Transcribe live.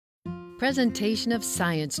Presentation of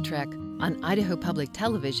Science Trek on Idaho Public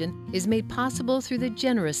Television is made possible through the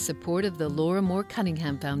generous support of the Laura Moore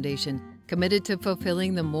Cunningham Foundation, committed to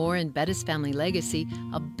fulfilling the Moore and Bettis family legacy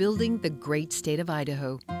of building the great state of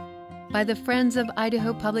Idaho. By the Friends of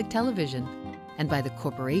Idaho Public Television and by the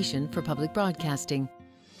Corporation for Public Broadcasting.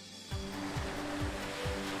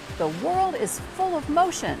 The world is full of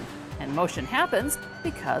motion, and motion happens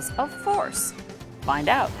because of force. Find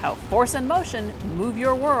out how force and motion move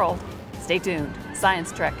your world. Stay tuned.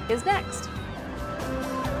 Science Trek is next.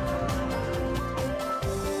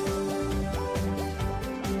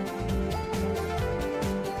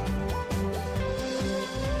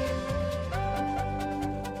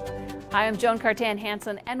 Hi, I'm Joan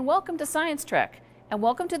Cartan-Hansen, and welcome to Science Trek, and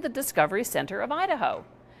welcome to the Discovery Center of Idaho.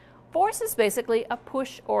 Force is basically a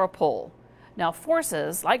push or a pull. Now,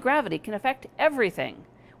 forces, like gravity, can affect everything.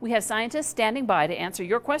 We have scientists standing by to answer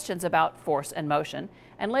your questions about force and motion,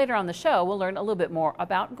 and later on the show we'll learn a little bit more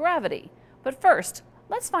about gravity. But first,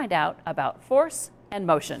 let's find out about force and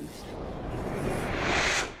motion.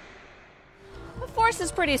 The force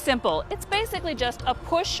is pretty simple. It's basically just a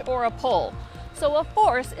push or a pull. So a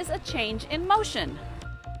force is a change in motion.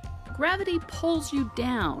 Gravity pulls you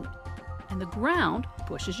down, and the ground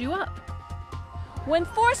pushes you up. When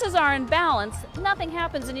forces are in balance, nothing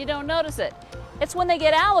happens and you don't notice it. It's when they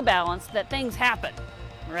get out of balance that things happen.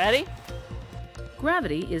 Ready?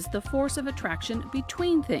 Gravity is the force of attraction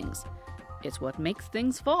between things. It's what makes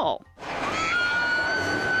things fall.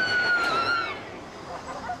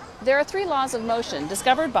 There are 3 laws of motion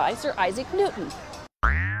discovered by Sir Isaac Newton.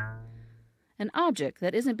 An object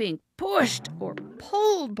that isn't being pushed or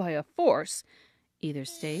pulled by a force either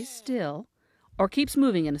stays still or keeps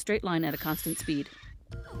moving in a straight line at a constant speed.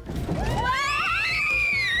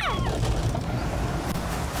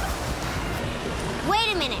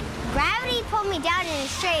 Wait a minute. Gravity pulled me down in a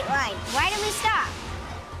straight line. Why did we stop?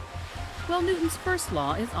 Well, Newton's first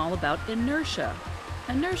law is all about inertia.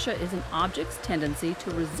 Inertia is an object's tendency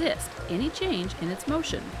to resist any change in its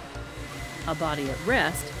motion. A body at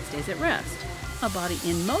rest stays at rest. A body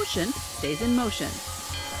in motion stays in motion.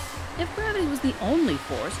 If gravity was the only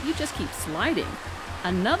force, you just keep sliding.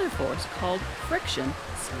 Another force called friction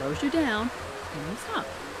slows you down and you stop.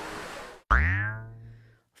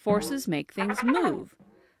 Forces make things move.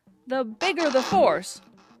 The bigger the force,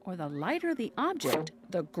 or the lighter the object,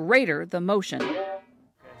 the greater the motion.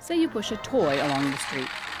 Say you push a toy along the street.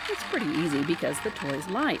 It's pretty easy because the toy is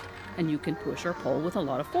light, and you can push or pull with a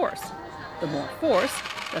lot of force. The more force,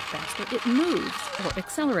 the faster it moves or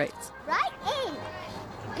accelerates. Right in.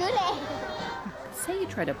 Good aim. Say you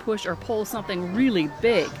try to push or pull something really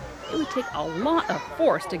big. It would take a lot of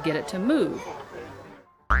force to get it to move.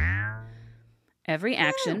 Every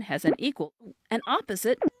action has an equal and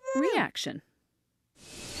opposite reaction.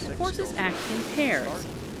 Forces act in pairs.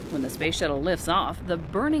 When the space shuttle lifts off, the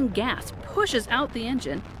burning gas pushes out the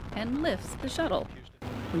engine and lifts the shuttle.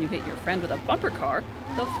 When you hit your friend with a bumper car,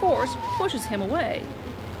 the force pushes him away.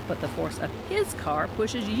 But the force of his car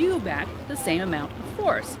pushes you back the same amount of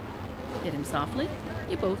force. Hit him softly,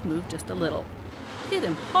 you both move just a little. Hit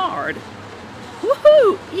him hard,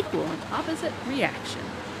 woohoo! Equal and opposite reaction.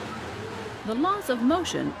 The laws of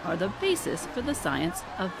motion are the basis for the science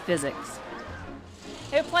of physics.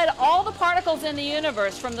 They apply to all the particles in the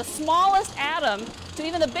universe, from the smallest atom to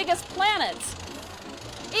even the biggest planets.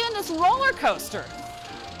 Even this roller coaster.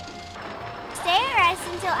 Stay at rest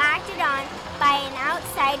until acted on by an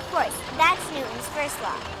outside force. That's Newton's first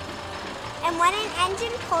law. And when an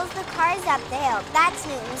engine pulls the cars up the hill, that's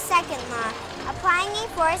Newton's second law. Applying a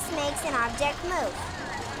force makes an object move.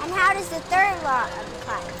 And how does the third law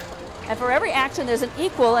apply? And for every action, there's an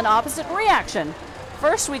equal and opposite reaction.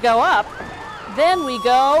 First we go up, then we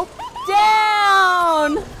go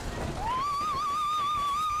down.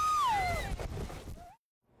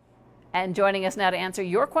 And joining us now to answer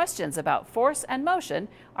your questions about force and motion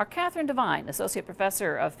are Kathryn Devine, Associate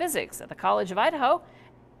Professor of Physics at the College of Idaho,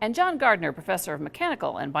 and John Gardner, Professor of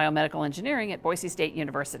Mechanical and Biomedical Engineering at Boise State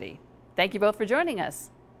University. Thank you both for joining us.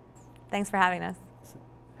 Thanks for having us.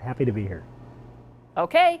 Happy to be here.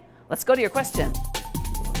 Okay, let's go to your question.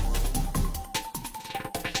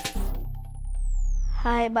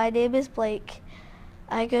 Hi, my name is Blake.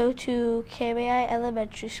 I go to KBI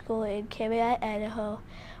Elementary School in KBI, Idaho.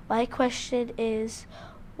 My question is,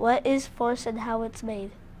 what is force and how it's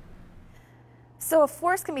made? So a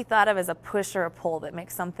force can be thought of as a push or a pull that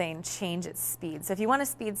makes something change its speed. So if you want to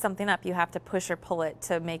speed something up, you have to push or pull it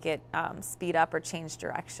to make it speed up or change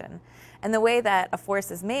direction. And the way that a force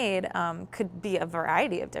is made could be a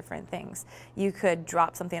variety of different things. You could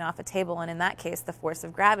drop something off a table, and in that case, the force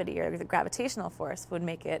of gravity or the gravitational force would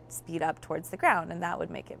make it speed up towards the ground, and that would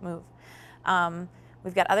make it move.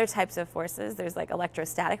 We've got other types of forces. There's like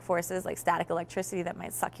electrostatic forces, like static electricity that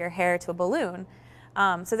might suck your hair to a balloon.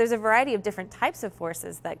 So there's a variety of different types of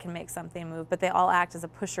forces that can make something move, but they all act as a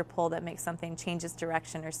push or pull that makes something change its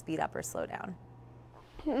direction or speed up or slow down.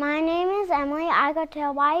 My name is Emily. I go to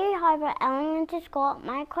Hawaii Harbor Elementary School.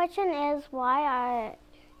 My question is, why are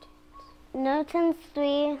Newton's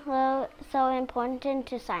 3 laws so important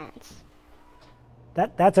to science?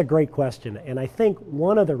 That's a great question, and I think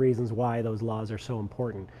one of the reasons why those laws are so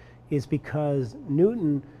important is because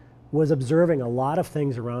Newton was observing a lot of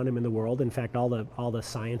things around him in the world. In fact, all the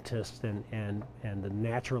scientists and the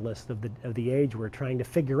naturalists of the age were trying to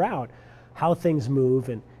figure out how things move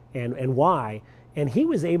and why. And he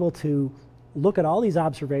was able to look at all these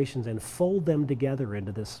observations and fold them together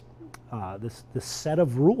into this set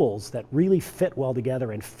of rules that really fit well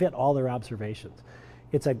together and fit all their observations.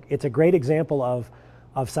 It's a great example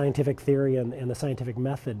of scientific theory and the scientific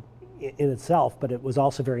method in itself, but it was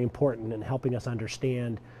also very important in helping us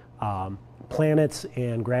understand planets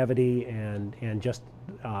and gravity and just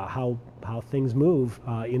how things move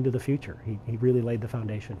into the future. He really laid the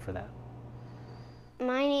foundation for that.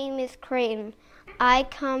 My name is Creighton. I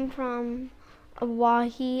come from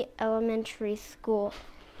Hawaii Elementary School.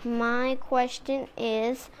 My question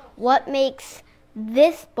is, what makes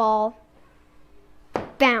this ball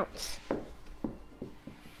bounce?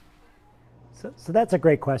 So that's a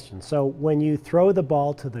great question. So when you throw the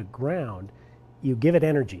ball to the ground, you give it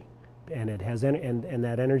energy, and it has and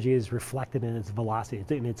that energy is reflected in its velocity,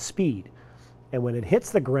 in its speed. And when it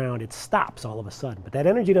hits the ground, it stops all of a sudden. But that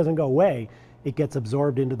energy doesn't go away. It gets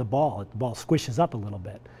absorbed into the ball. The ball squishes up a little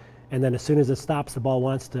bit. And then as soon as it stops, the ball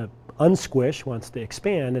wants to unsquish, wants to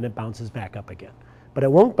expand, and it bounces back up again. But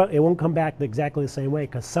it won't come back exactly the same way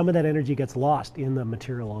because some of that energy gets lost in the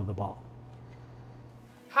material of the ball.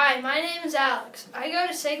 Hi, my name is Alex. I go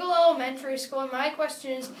to Sagal Elementary School, and my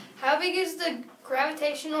question is, how big is the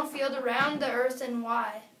gravitational field around the Earth and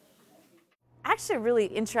why? Actually, a really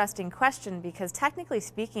interesting question, because technically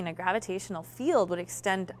speaking, a gravitational field would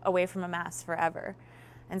extend away from a mass forever.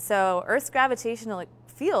 And so Earth's gravitational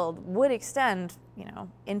field would extend,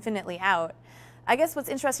 infinitely out. I guess what's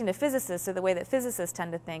interesting to physicists, or the way that physicists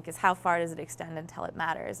tend to think, is how far does it extend until it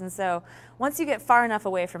matters. And so once you get far enough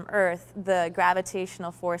away from Earth, the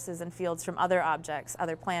gravitational forces and fields from other objects,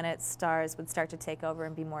 other planets, stars, would start to take over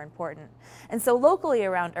and be more important. And so locally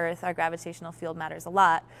around Earth, our gravitational field matters a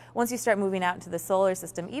lot. Once you start moving out into the solar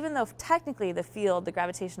system, even though technically the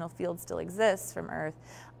gravitational field still exists from Earth,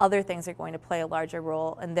 other things are going to play a larger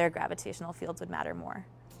role, and their gravitational fields would matter more.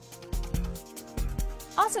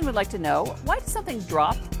 Austin would like to know, why does something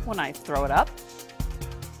drop when I throw it up?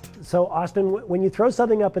 So Austin, when you throw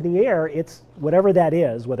something up in the air, it's whatever that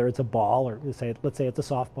is, whether it's a ball or let's say it's a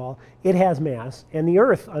softball, it has mass, and the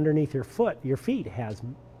earth underneath your feet has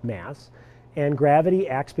mass, and gravity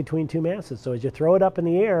acts between two masses. So as you throw it up in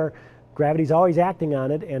the air, gravity's always acting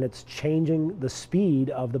on it, and it's changing the speed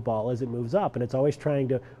of the ball as it moves up, and it's always trying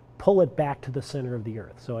to pull it back to the center of the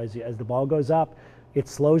earth. So as the ball goes up, it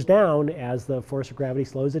slows down as the force of gravity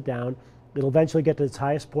slows it down. It'll eventually get to its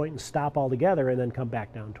highest point and stop altogether and then come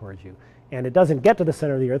back down towards you. And it doesn't get to the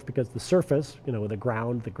center of the earth because the surface, the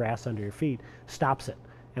ground, the grass under your feet, stops it.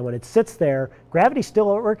 And when it sits there, gravity's still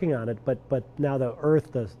working on it, but now the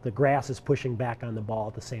earth, the grass is pushing back on the ball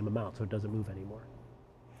at the same amount, so it doesn't move anymore.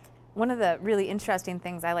 One of the really interesting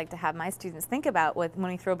things I like to have my students think about when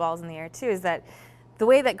we throw balls in the air too is that the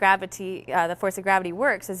way that the force of gravity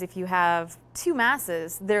works is if you have two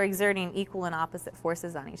masses, they're exerting equal and opposite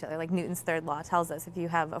forces on each other. Like Newton's third law tells us, if you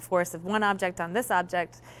have a force of one object on this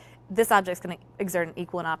object's going to exert an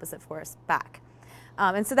equal and opposite force back.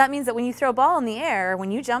 And so that means that when you throw a ball in the air, when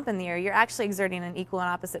you jump in the air, you're actually exerting an equal and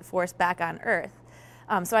opposite force back on Earth.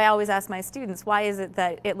 So I always ask my students, why is it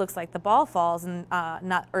that it looks like the ball falls and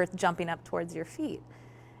not Earth jumping up towards your feet?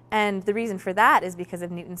 And the reason for that is because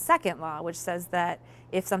of Newton's second law, which says that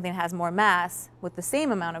if something has more mass with the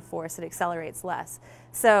same amount of force, it accelerates less.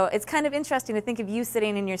 So it's kind of interesting to think of you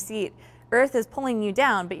sitting in your seat. Earth is pulling you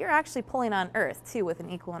down, but you're actually pulling on Earth, too, with an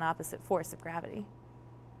equal and opposite force of gravity.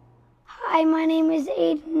 Hi, my name is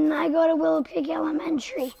Aiden. I go to Willow Creek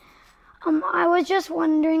Elementary. I was just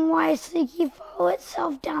wondering why a sticky follow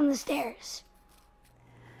itself down the stairs.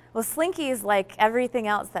 Well, slinkies, like everything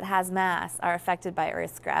else that has mass, are affected by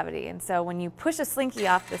Earth's gravity. And so when you push a slinky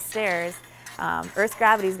off the stairs, Earth's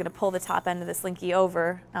gravity is going to pull the top end of the slinky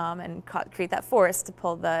over and create that force to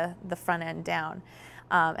pull the front end down.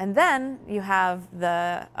 And then you have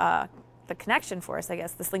the connection force, I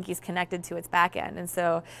guess. The slinky is connected to its back end. And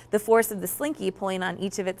so the force of the slinky pulling on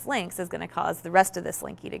each of its links is going to cause the rest of the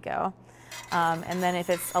slinky to go. And then if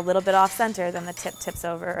it's a little bit off center, then the tip tips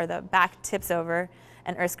over, or the back tips over,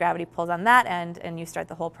 and Earth's gravity pulls on that end, and you start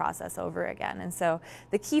the whole process over again. And so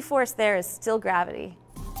the key force there is still gravity.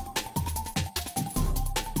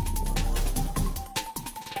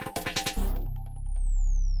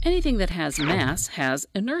 Anything that has mass has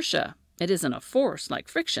inertia. It isn't a force like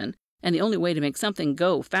friction, and the only way to make something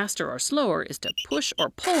go faster or slower is to push or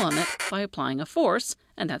pull on it by applying a force,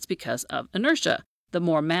 and that's because of inertia. The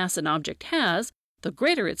more mass an object has, the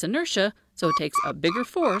greater its inertia, so it takes a bigger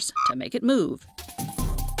force to make it move.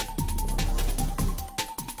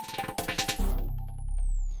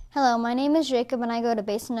 Hello, my name is Jacob and I go to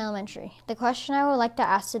Basin Elementary. The question I would like to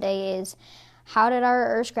ask today is, how did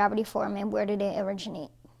our Earth's gravity form and where did it originate?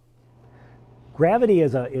 Gravity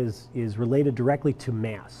is related directly to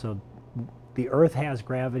mass. So the Earth has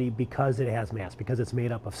gravity because it has mass, because it's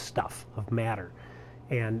made up of stuff, of matter.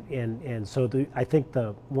 And so I think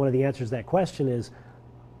one of the answers to that question is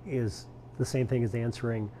the same thing as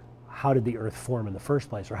answering how did the Earth form in the first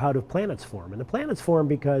place, or how do planets form? And the planets form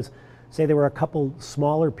because, say, there were a couple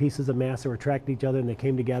smaller pieces of mass that were attracted to each other, and they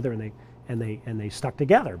came together, and they stuck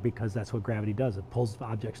together, because that's what gravity does. It pulls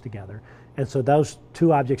objects together. And so those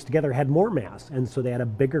two objects together had more mass, and so they had a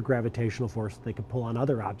bigger gravitational force that they could pull on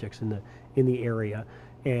other objects in the area.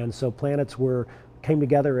 And so planets came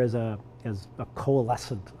together as a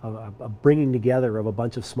coalescent, a bringing together of a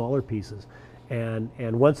bunch of smaller pieces.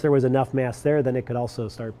 And once there was enough mass there, then it could also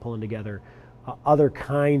start pulling together other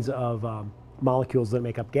kinds of molecules that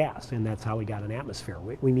make up gas, and that's how we got an atmosphere.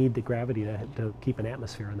 We need the gravity to keep an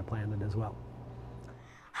atmosphere on the planet as well.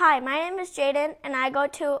 Hi, my name is Jaden, and I go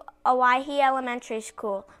to Owyhee Elementary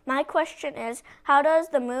School. My question is, how does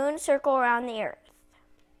the moon circle around the Earth?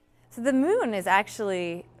 So the moon is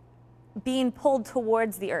actually being pulled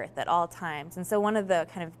towards the Earth at all times. And so one of the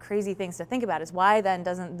kind of crazy things to think about is, why then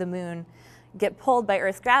doesn't the moon get pulled by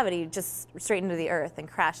Earth's gravity just straight into the Earth and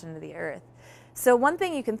crash into the Earth? So one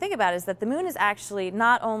thing you can think about is that the moon is actually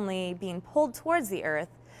not only being pulled towards the Earth,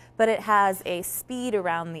 but it has a speed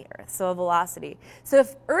around the Earth, so a velocity. So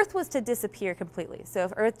if Earth was to disappear completely, so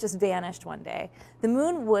if Earth just vanished one day, the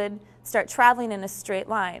moon would start traveling in a straight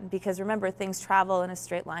line, because remember, things travel in a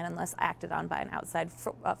straight line unless acted on by an outside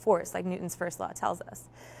force, like Newton's first law tells us.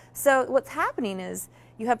 So what's happening is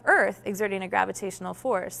you have Earth exerting a gravitational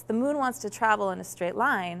force. The moon wants to travel in a straight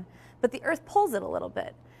line, but the Earth pulls it a little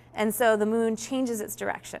bit. And so the moon changes its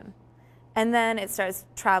direction. And then it starts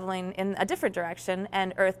traveling in a different direction,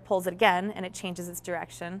 and Earth pulls it again, and it changes its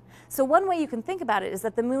direction. So one way you can think about it is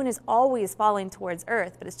that the moon is always falling towards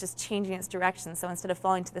Earth, but it's just changing its direction. So instead of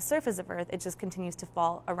falling to the surface of Earth, it just continues to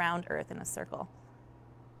fall around Earth in a circle.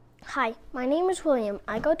 Hi, my name is William.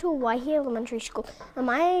 I go to Owyhee Elementary School, and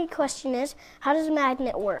my question is, how does a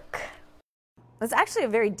magnet work? It's actually a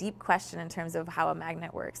very deep question in terms of how a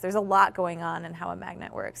magnet works. There's a lot going on in how a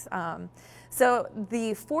magnet works. So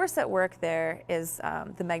the force at work there is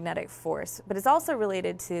the magnetic force, but it's also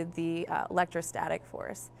related to the electrostatic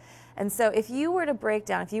force. And so if you were to break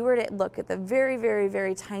down, if you were to look at the very, very,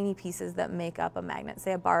 very tiny pieces that make up a magnet,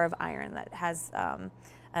 say a bar of iron that has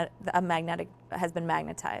has been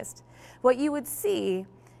magnetized, what you would see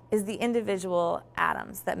is the individual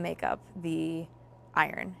atoms that make up the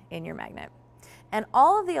iron in your magnet. And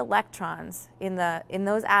all of the electrons in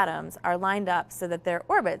those atoms are lined up so that their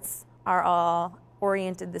orbits are all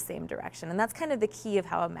oriented the same direction. And that's kind of the key of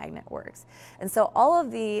how a magnet works. And so all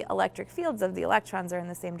of the electric fields of the electrons are in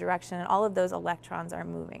the same direction, and all of those electrons are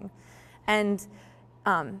moving. And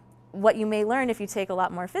what you may learn if you take a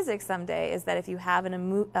lot more physics someday is that if you have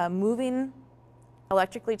a moving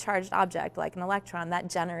electrically charged object like an electron, that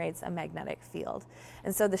generates a magnetic field.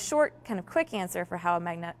 And so the short, kind of quick answer for how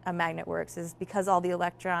a magnet works is, because all the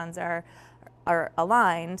electrons are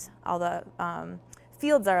aligned, all the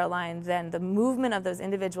fields are aligned, then the movement of those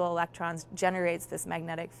individual electrons generates this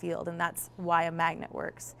magnetic field, and that's why a magnet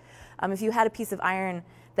works. If you had a piece of iron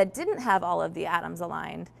that didn't have all of the atoms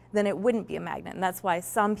aligned, then it wouldn't be a magnet, and that's why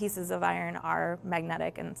some pieces of iron are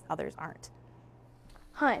magnetic and others aren't.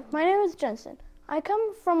 Hi, my name is Jensen. I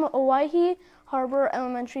come from Owyhee Harbor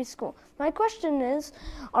Elementary School. My question is,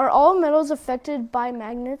 are all metals affected by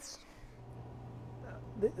magnets?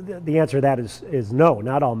 the answer to that is no.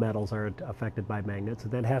 Not all metals are affected by magnets,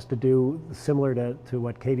 and that has to do similar to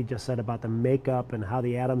what Katie just said about the makeup and how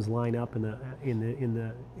the atoms line up in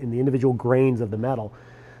the individual grains of the metal.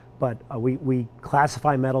 But we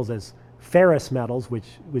classify metals as ferrous metals, which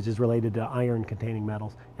is related to iron-containing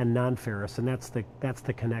metals, and non-ferrous, and that's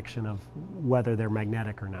the connection of whether they're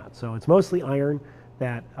magnetic or not. So it's mostly iron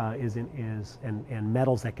that and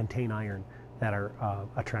metals that contain iron that are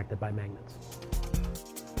attracted by magnets.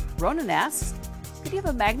 Ronan asks, could you have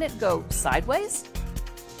a magnet go sideways?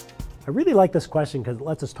 I really like this question because it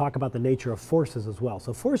lets us talk about the nature of forces as well.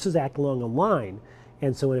 So forces act along a line,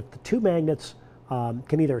 and so if the two magnets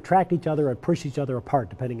can either attract each other or push each other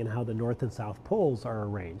apart, depending on how the north and south poles are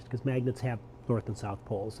arranged, because magnets have north and south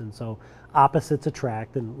poles, and so opposites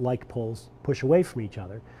attract and like poles push away from each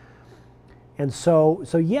other. And so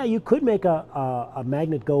yeah, you could make a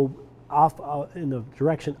magnet go off in the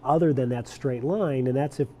direction other than that straight line, and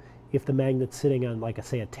that's if the magnet's sitting on, like,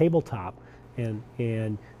 say, a tabletop,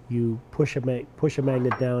 and you push a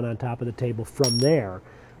magnet down on top of the table from there.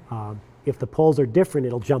 If the poles are different,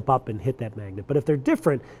 it'll jump up and hit that magnet. But if they're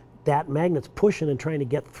different, that magnet's pushing and trying to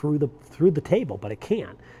get through the table, but it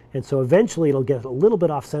can't. And so eventually it'll get a little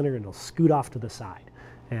bit off center and it'll scoot off to the side.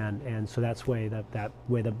 And so that's way that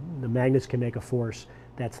way the magnets can make a force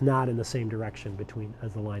that's not in the same direction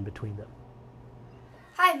as the line between them.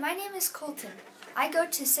 Hi, my name is Colton. I go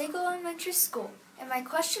to Sago Elementary School, and my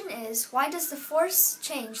question is, why does the force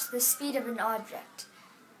change the speed of an object?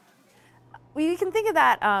 Well, you can think of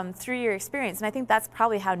that through your experience, and I think that's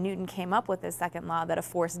probably how Newton came up with this second law, that a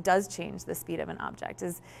force does change the speed of an object,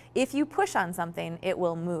 is if you push on something, it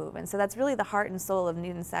will move. And so that's really the heart and soul of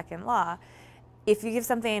Newton's second law. If you give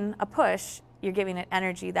something a push, you're giving it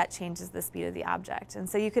energy that changes the speed of the object. And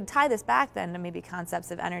so you could tie this back then to maybe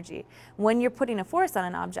concepts of energy. When you're putting a force on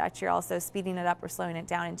an object, you're also speeding it up or slowing it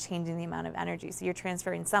down and changing the amount of energy. So you're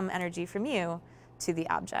transferring some energy from you to the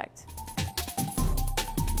object.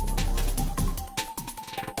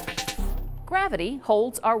 Gravity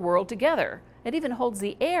holds our world together. It even holds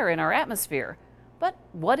the air in our atmosphere. But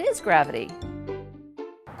what is gravity?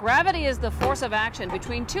 Gravity is the force of action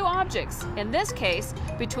between two objects, in this case,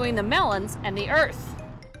 between the melons and the Earth.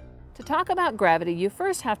 To talk about gravity, you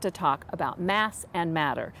first have to talk about mass and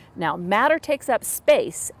matter. Now, matter takes up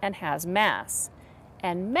space and has mass.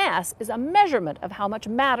 And mass is a measurement of how much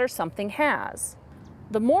matter something has.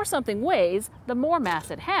 The more something weighs, the more mass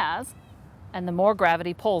it has, and the more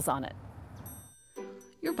gravity pulls on it.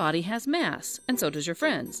 Your body has mass, and so does your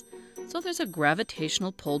friends. So there's a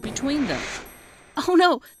gravitational pull between them. Oh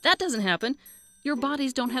no, that doesn't happen. Your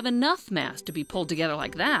bodies don't have enough mass to be pulled together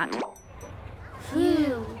like that.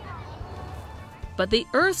 Phew. But the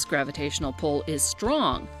Earth's gravitational pull is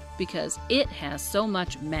strong because it has so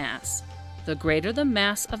much mass. The greater the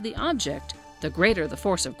mass of the object, the greater the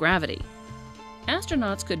force of gravity.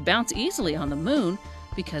 Astronauts could bounce easily on the moon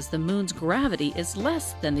because the moon's gravity is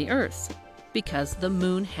less than the Earth's, because the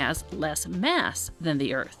moon has less mass than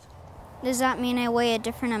the Earth. Does that mean I weigh a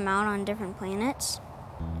different amount on different planets?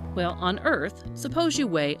 Well, on Earth, suppose you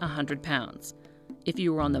weigh 100 pounds. If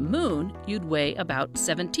you were on the moon, you'd weigh about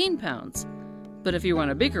 17 pounds. But if you were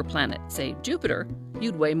on a bigger planet, say Jupiter,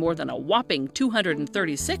 you'd weigh more than a whopping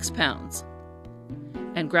 236 pounds.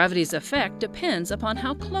 And gravity's effect depends upon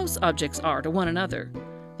how close objects are to one another.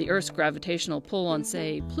 The Earth's gravitational pull on,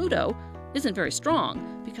 say, Pluto isn't very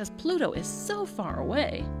strong because Pluto is so far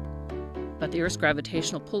away. But the Earth's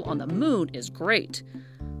gravitational pull on the moon is great.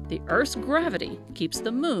 The Earth's gravity keeps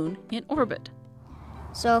the moon in orbit.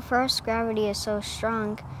 So if Earth's gravity is so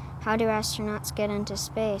strong, how do astronauts get into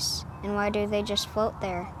space? And why do they just float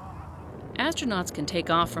there? Astronauts can take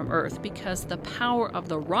off from Earth because the power of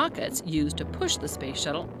the rockets used to push the space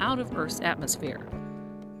shuttle out of Earth's atmosphere.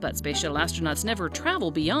 But space shuttle astronauts never travel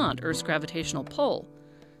beyond Earth's gravitational pull.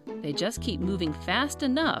 They just keep moving fast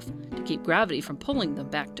enough to keep gravity from pulling them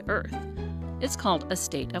back to Earth. It's called a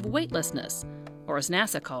state of weightlessness, or as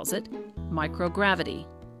NASA calls it, microgravity.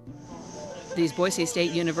 These Boise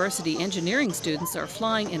State University engineering students are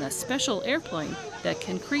flying in a special airplane that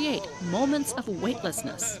can create moments of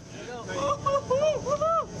weightlessness.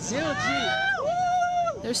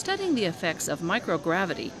 They're studying the effects of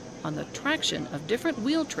microgravity on the traction of different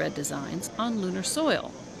wheel tread designs on lunar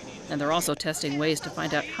soil. And they're also testing ways to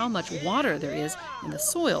find out how much water there is in the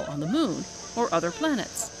soil on the moon or other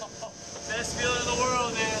planets. Best feeling in the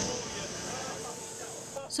world, man.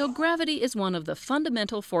 So gravity is one of the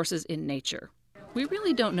fundamental forces in nature. We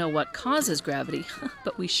really don't know what causes gravity,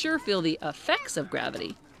 but we sure feel the effects of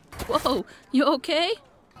gravity. Whoa, you okay?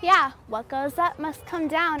 Yeah, what goes up must come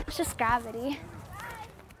down. It's just gravity.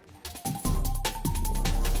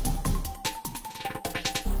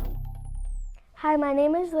 Hi, my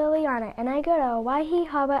name is Liliana, and I go to Owyhee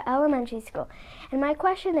Harbor Elementary School. And my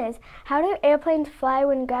question is, how do airplanes fly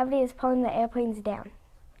when gravity is pulling the airplanes down?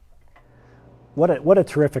 What a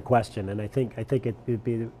terrific question, and I think it'd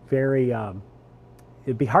be very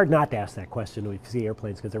it'd be hard not to ask that question when we see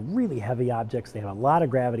airplanes, because they're really heavy objects. They have a lot of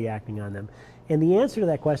gravity acting on them, and the answer to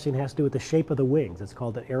that question has to do with the shape of the wings. It's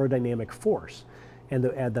called an aerodynamic force, and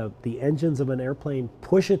the engines of an airplane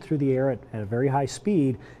push it through the air at a very high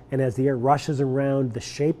speed, and as the air rushes around the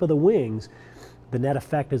shape of the wings, the net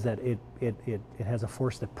effect is that it has a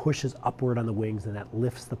force that pushes upward on the wings, and that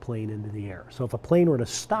lifts the plane into the air. So if a plane were to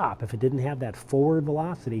stop, if it didn't have that forward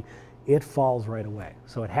velocity, it falls right away.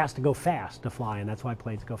 So it has to go fast to fly, and that's why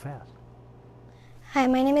planes go fast. Hi,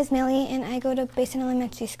 my name is Millie, and I go to Basin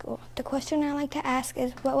Elementary School. The question I like to ask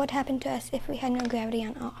is, what would happen to us if we had no gravity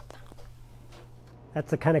on Earth? That's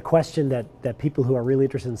the kind of question that people who are really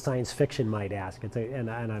interested in science fiction might ask.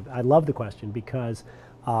 I love the question, because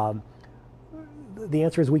the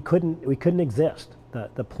answer is we couldn't exist.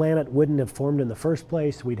 The planet wouldn't have formed in the first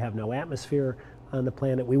place. We'd have no atmosphere on the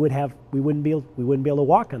planet. We wouldn't be able to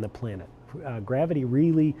walk on the planet. Gravity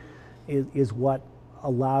really is what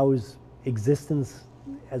allows existence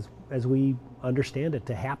as we understand it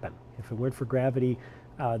to happen. If it weren't for gravity,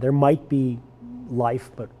 there might be life,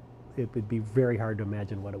 but it would be very hard to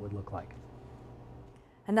imagine what it would look like.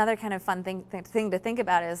 Another kind of fun thing to think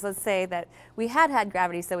about is, let's say that we had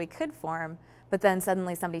gravity so we could form, but then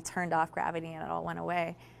suddenly somebody turned off gravity and it all went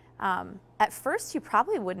away. At first, you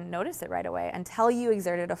probably wouldn't notice it right away until you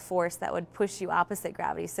exerted a force that would push you opposite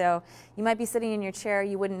gravity. So you might be sitting in your chair,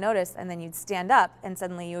 you wouldn't notice, and then you'd stand up, and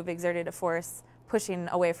suddenly you have exerted a force pushing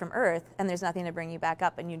away from Earth, and there's nothing to bring you back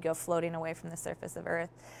up, and you'd go floating away from the surface of Earth.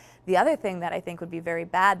 The other thing that I think would be very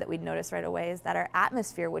bad that we'd notice right away is that our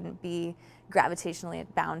atmosphere wouldn't be gravitationally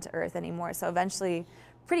bound to Earth anymore. So eventually,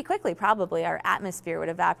 pretty quickly probably, our atmosphere would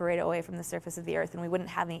evaporate away from the surface of the Earth, and we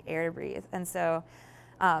wouldn't have any air to breathe. And so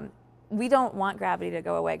we don't want gravity to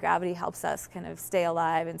go away. Gravity helps us kind of stay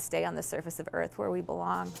alive and stay on the surface of Earth where we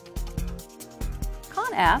belong.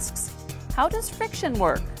 Con asks, how does friction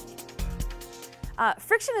work?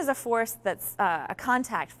 Friction is a force that's a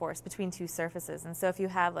contact force between two surfaces. And so if you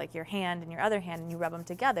have like your hand and your other hand and you rub them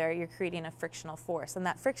together, you're creating a frictional force. And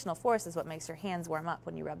that frictional force is what makes your hands warm up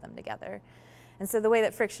when you rub them together. And so the way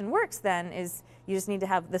that friction works then is you just need to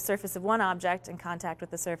have the surface of one object in contact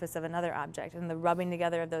with the surface of another object. And the rubbing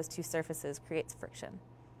together of those two surfaces creates friction.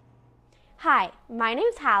 Hi, my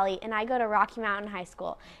name's Hallie, and I go to Rocky Mountain High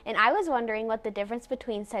School. And I was wondering what the difference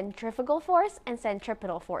between centrifugal force and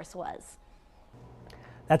centripetal force was.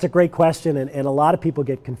 That's a great question, and a lot of people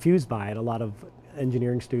get confused by it. A lot of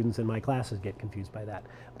engineering students in my classes get confused by that.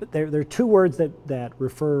 But there are two words that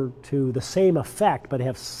refer to the same effect but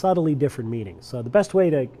have subtly different meanings. So the best way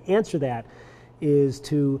to answer that is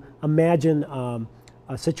to imagine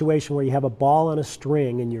a situation where you have a ball on a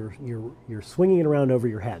string and you're swinging it around over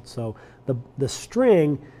your head. So the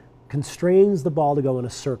string constrains the ball to go in a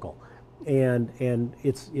circle. And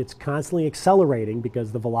it's constantly accelerating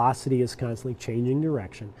because the velocity is constantly changing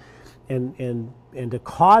direction. And to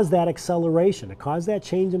cause that acceleration, to cause that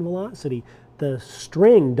change in velocity, the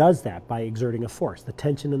string does that by exerting a force, the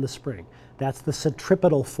tension in the spring. That's the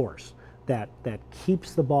centripetal force that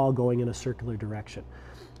keeps the ball going in a circular direction.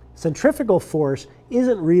 Centrifugal force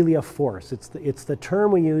isn't really a force. It's the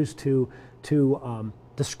term we use to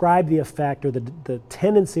describe the effect or the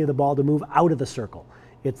tendency of the ball to move out of the circle.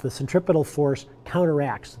 It's the centripetal force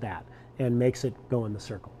counteracts that and makes it go in the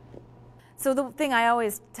circle. So the thing I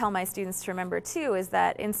always tell my students to remember too is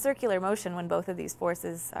that in circular motion, when both of these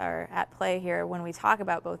forces are at play here, when we talk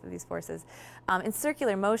about both of these forces, in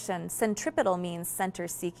circular motion, centripetal means center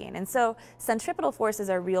seeking. And so centripetal forces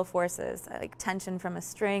are real forces, like tension from a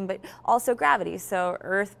string, but also gravity. So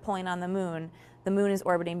Earth pulling on the moon is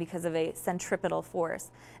orbiting because of a centripetal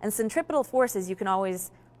force. And centripetal forces, you can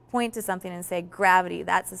always point to something and say gravity,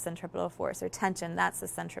 that's a centripetal force, or tension, that's a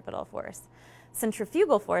centripetal force.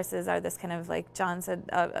 Centrifugal forces are this kind of, like John said,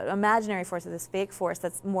 imaginary force, or this fake force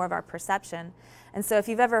that's more of our perception. And so if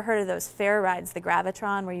you've ever heard of those fair rides, the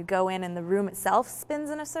gravitron, where you go in and the room itself spins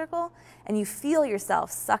in a circle and you feel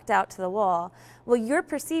yourself sucked out to the wall, well, you're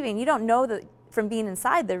perceiving, you don't know that from being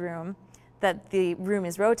inside the room that the room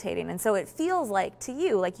is rotating. And so it feels like, to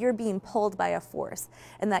you, like you're being pulled by a force.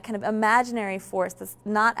 And that kind of imaginary force that's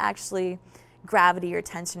not actually gravity or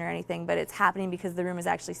tension or anything, but it's happening because the room is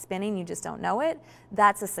actually spinning, you just don't know it,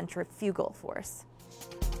 that's a centrifugal force.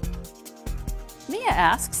 Mia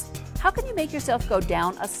asks, how can you make yourself go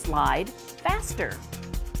down a slide faster?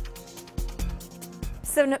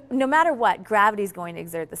 So no matter what, gravity is going to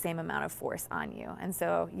exert the same amount of force on you. And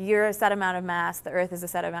so you're a set amount of mass, the Earth is a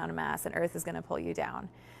set amount of mass, and Earth is going to pull you down.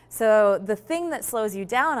 So the thing that slows you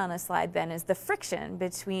down on a slide then is the friction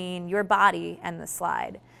between your body and the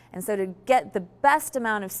slide. And so to get the best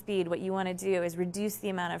amount of speed, what you want to do is reduce the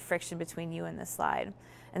amount of friction between you and the slide.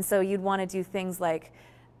 And so you'd want to do things like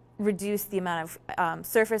reduce the amount of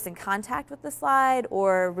surface in contact with the slide,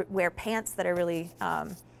 or wear pants that are really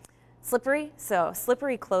slippery. So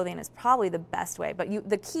slippery clothing is probably the best way. But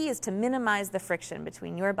the key is to minimize the friction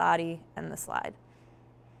between your body and the slide.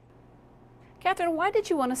 Kathryn, why did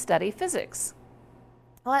you want to study physics?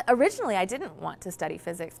 Well, originally I didn't want to study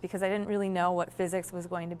physics because I didn't really know what physics was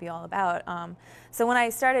going to be all about. So when I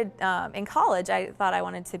started in college, I thought I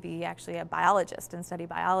wanted to be actually a biologist and study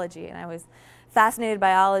biology. And I was fascinated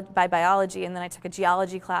by biology, and then I took a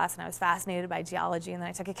geology class, and I was fascinated by geology, and then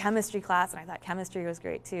I took a chemistry class, and I thought chemistry was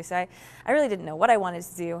great too. So I really didn't know what I wanted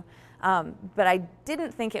to do, but I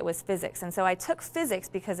didn't think it was physics. And so I took physics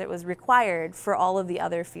because it was required for all of the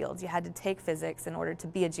other fields. You had to take physics in order to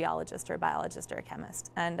be a geologist or a biologist or a chemist.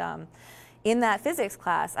 And in that physics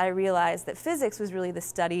class, I realized that physics was really the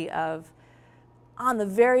study of, on the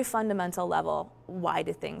very fundamental level, why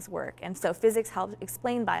do things work? And so physics helped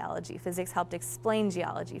explain biology, physics helped explain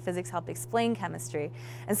geology, physics helped explain chemistry.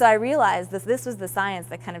 And so I realized that this was the science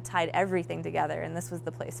that kind of tied everything together, and this was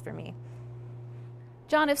the place for me.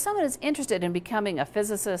 John, if someone is interested in becoming a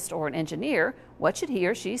physicist or an engineer, what should he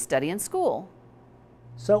or she study in school?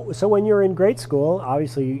 So when you're in grade school,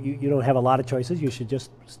 obviously you don't have a lot of choices. You should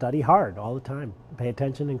just study hard all the time. Pay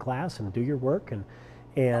attention in class and do your work,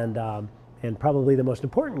 and probably the most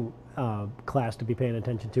important class to be paying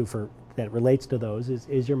attention to that relates to those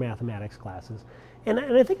is your mathematics classes. And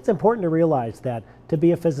I think it's important to realize that to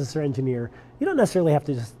be a physicist or engineer, you don't necessarily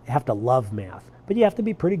have to love math, but you have to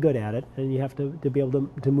be pretty good at it, and you have to be able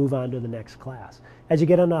to move on to the next class. As you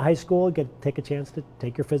get into high school, take a chance to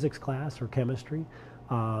take your physics class or chemistry.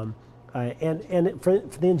 And for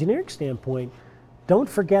the engineering standpoint, don't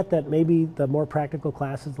forget that maybe the more practical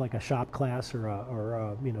classes, like a shop class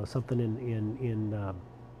or something in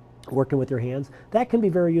working with your hands, that can be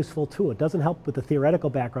very useful too. It doesn't help with the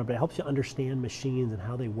theoretical background, but it helps you understand machines and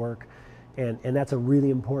how they work, and that's a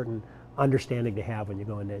really important understanding to have when you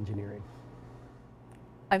go into engineering.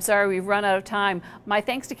 I'm sorry we've run out of time. My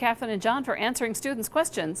thanks to Kathryn and John for answering students'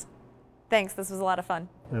 questions. Thanks, this was a lot of fun.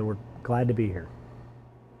 And we're glad to be here.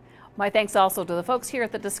 My thanks also to the folks here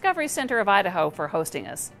at the Discovery Center of Idaho for hosting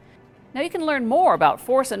us. Now you can learn more about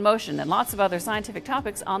force and motion and lots of other scientific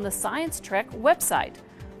topics on the Science Trek website.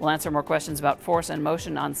 We'll answer more questions about force and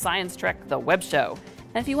motion on Science Trek, the web show.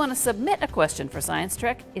 And if you want to submit a question for Science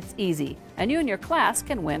Trek, it's easy, and you and your class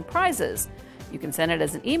can win prizes. You can send it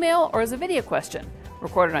as an email or as a video question,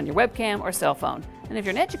 recorded on your webcam or cell phone. And if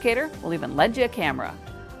you're an educator, we'll even lend you a camera.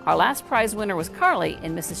 Our last prize winner was Carly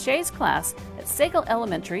in Mrs. Shea's class at Sagal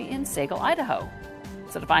Elementary in Sagal, Idaho.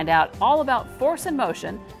 So to find out all about force and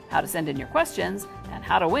motion, how to send in your questions, and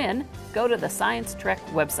how to win, go to the Science Trek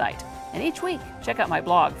website. And each week, check out my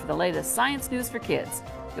blog for the latest science news for kids.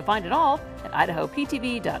 You'll find it all at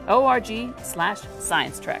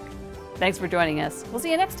idahoptv.org/science-trek. Thanks for joining us. We'll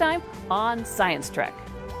see you next time on Science Trek.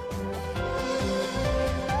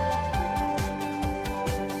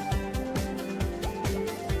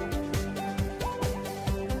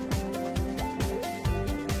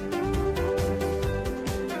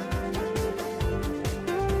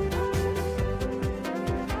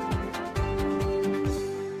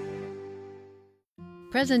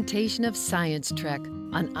 Presentation of Science Trek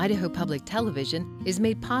on Idaho Public Television is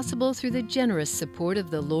made possible through the generous support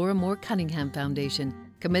of the Laura Moore Cunningham Foundation,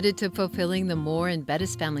 committed to fulfilling the Moore and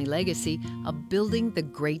Bettis family legacy of building the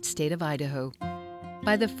great state of Idaho.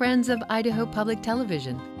 By the Friends of Idaho Public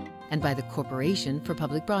Television and by the Corporation for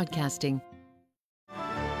Public Broadcasting.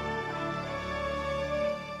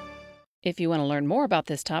 If you want to learn more about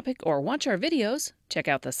this topic or watch our videos, check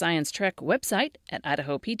out the Science Trek website at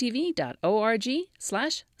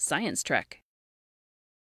idahoptv.org/science-trek.